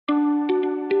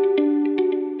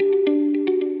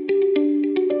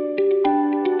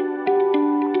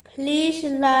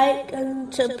like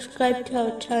and subscribe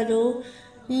to our channel.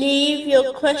 Leave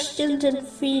your questions and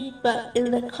feedback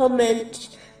in the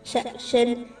comments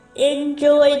section.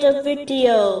 Enjoy the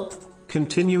video.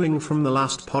 Continuing from the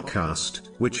last podcast,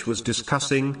 which was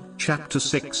discussing chapter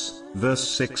 6, verse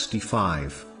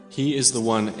 65. He is the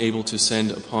one able to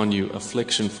send upon you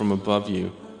affliction from above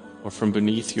you, or from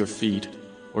beneath your feet,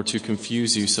 or to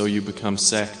confuse you so you become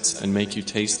sects and make you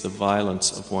taste the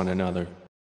violence of one another.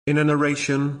 In a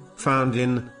narration found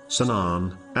in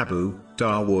Sunan Abu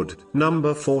Dawood,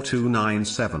 number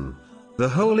 4297, the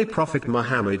Holy Prophet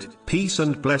Muhammad, peace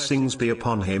and blessings be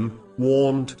upon him,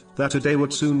 warned that a day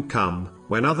would soon come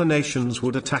when other nations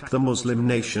would attack the Muslim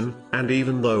nation, and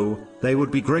even though they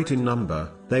would be great in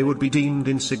number, they would be deemed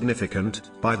insignificant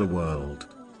by the world.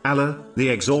 Allah, the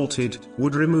Exalted,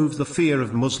 would remove the fear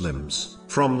of Muslims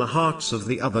from the hearts of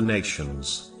the other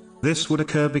nations. This would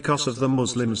occur because of the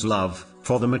Muslims' love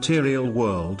for the material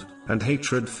world and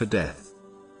hatred for death.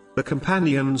 The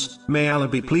companions, may Allah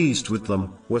be pleased with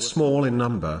them, were small in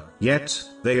number, yet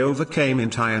they overcame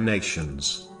entire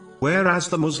nations. Whereas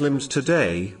the Muslims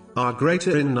today are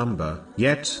greater in number,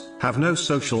 yet have no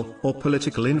social or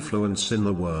political influence in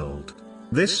the world.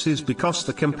 This is because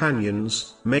the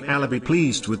companions, may Allah be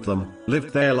pleased with them,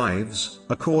 lived their lives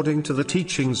according to the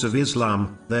teachings of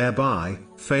Islam, thereby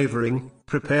favoring,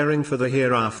 preparing for the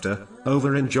hereafter,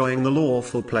 over enjoying the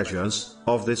lawful pleasures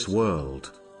of this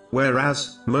world.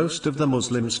 Whereas most of the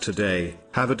Muslims today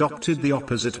have adopted the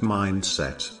opposite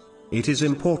mindset. It is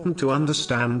important to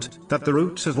understand that the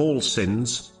root of all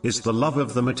sins is the love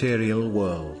of the material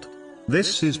world.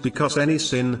 This is because any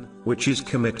sin which is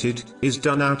committed is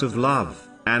done out of love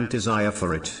and desire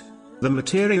for it. The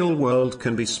material world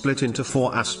can be split into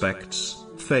four aspects: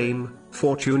 fame,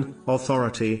 fortune,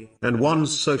 authority, and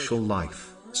one's social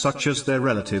life, such as their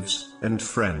relatives and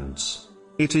friends.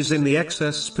 It is in the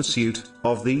excess pursuit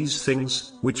of these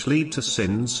things which lead to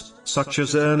sins, such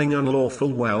as earning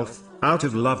unlawful wealth out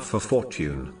of love for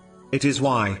fortune. It is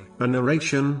why a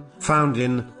narration found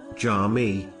in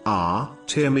Jami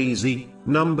Tirmizi,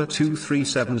 number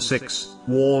 2376,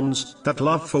 warns that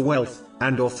love for wealth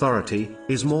and authority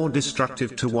is more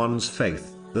destructive to one's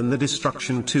faith than the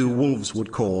destruction two wolves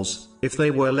would cause if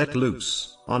they were let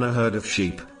loose on a herd of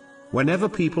sheep. Whenever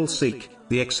people seek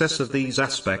the excess of these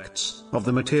aspects of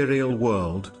the material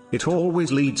world, it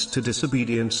always leads to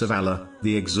disobedience of Allah,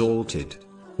 the Exalted.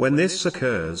 When this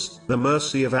occurs, the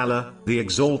mercy of Allah, the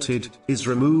Exalted, is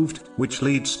removed, which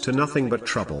leads to nothing but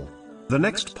trouble. The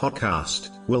next podcast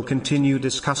will continue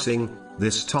discussing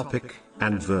this topic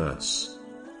and verse.